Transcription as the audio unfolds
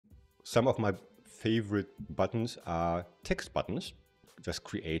Some of my favorite buttons are text buttons, just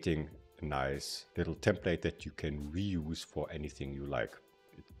creating a nice little template that you can reuse for anything you like.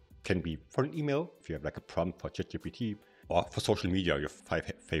 It can be for an email, if you have like a prompt for ChatGPT, or for social media, your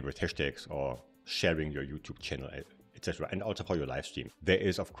 5 favorite hashtags, or sharing your YouTube channel, etc. And also for your live stream. There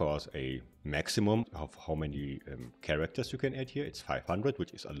is, of course, a maximum of how many characters you can add here. It's 500,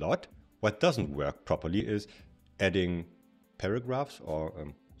 which is a lot. What doesn't work properly is adding paragraphs, or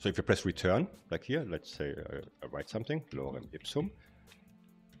so if you press return, like here, let's say I write something, lorem ipsum,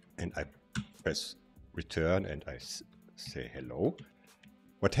 and I press return and I say hello.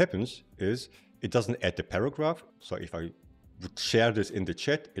 What happens is it doesn't add the paragraph. So if I would share this in the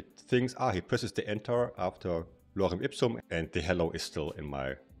chat, it thinks, he presses the enter after lorem ipsum, and the hello is still in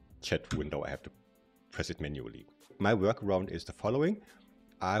my chat window. I have to press it manually. My workaround is the following.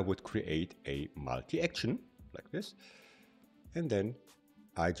 I would create a multi-action like this, and then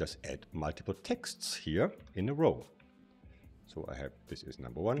I just add multiple texts here in a row. So I have, this is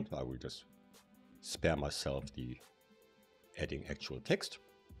number 1, so I will just spare myself the adding actual text.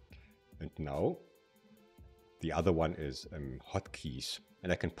 And now the other one is hotkeys,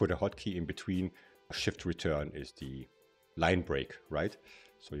 and I can put a hotkey in between. Shift return is the line break, right?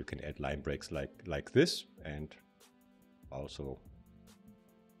 So you can add line breaks like this, and also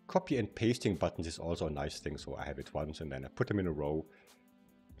copy and pasting buttons is also a nice thing. So I have it once and then I put them in a row.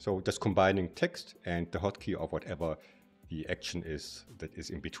 So just combining text and the hotkey of whatever the action is that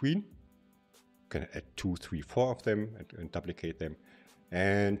is in between. You can add 2, 3, 4 of them and duplicate them.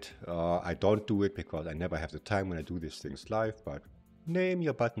 And I don't do it because I never have the time when I do these things live, but name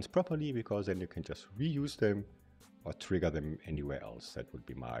your buttons properly, because then you can just reuse them or trigger them anywhere else. That would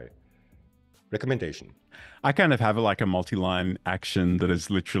be my recommendation. I kind of have like a multi-line action that is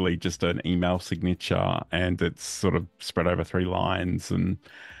literally just an email signature, and it's sort of spread over 3 lines, and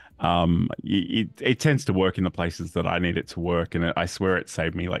it tends to work in the places that I need it to work. And I swear it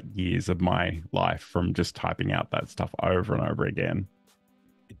saved me like years of my life from just typing out that stuff over and over again.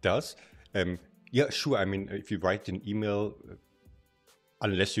 It does. Yeah, sure. I mean, if you write an email,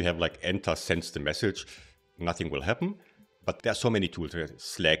 unless you have like enter sends the message, nothing will happen. But there are so many tools,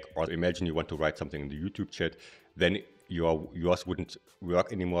 Slack, or imagine you want to write something in the YouTube chat, then yours wouldn't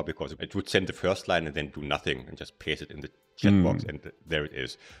work anymore, because it would send the first line and then do nothing and just paste it in the chat box, and there it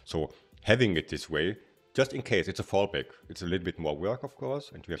is. So having it this way, just in case, it's a fallback. It's a little bit more work, of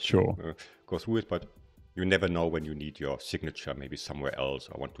course, and you have to go through it, but you never know when you need your signature maybe somewhere else,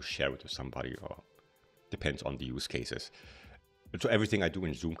 or want to share it with somebody, or depends on the use cases. So everything I do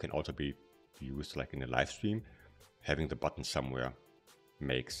in Zoom can also be used like in a live stream. Having the button somewhere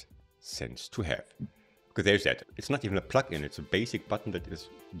makes sense to have. Because there's that. It's not even a plugin. It's a basic button that is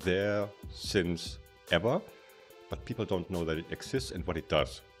there since ever, but people don't know that it exists and what it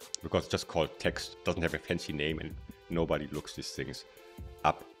does. Because it's just called text, doesn't have a fancy name, and nobody looks these things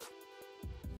up.